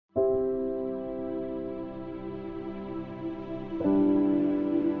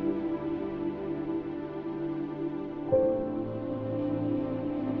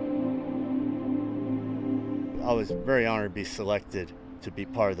was very honored to be selected to be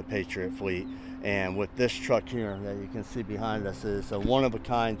part of the Patriot Fleet. And with this truck here that you can see behind us is a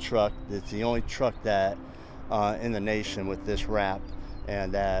one-of-a-kind truck. It's the only truck that in the nation with this wrap,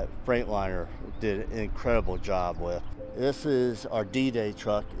 and that Freightliner did an incredible job with. This is our D-Day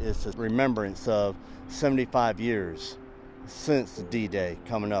truck. It's a remembrance of 75 years since the D-Day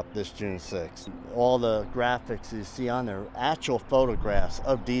coming up this June 6th. All the graphics you see on there, actual photographs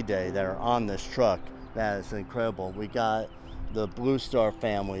of D-Day that are on this truck. That is incredible. We got the Blue Star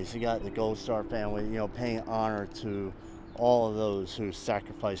families, you got the Gold Star family, paying honor to all of those who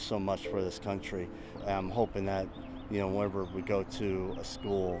sacrificed so much for this country. I'm hoping that, whenever we go to a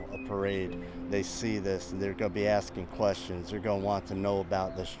school, a parade, they see this and they're going to be asking questions. They're going to want to know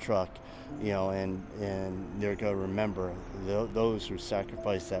about this truck, and they're going to remember those who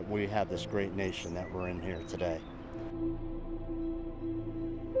sacrificed that we have this great nation that we're in here today.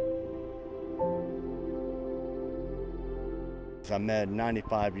 I met a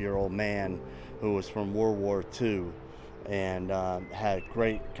 95-year-old man who was from World War II, and had a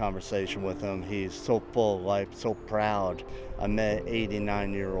great conversation with him. He's so full of life, so proud. I met an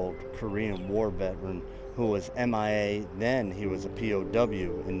 89-year-old Korean War veteran who was MIA. Then he was a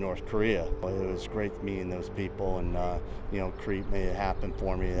POW in North Korea. It was great meeting those people, and Crete made it happen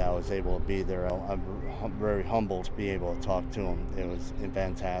for me that I was able to be there. I'm very humbled to be able to talk to him. It was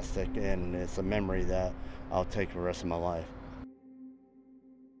fantastic, and it's a memory that I'll take the rest of my life.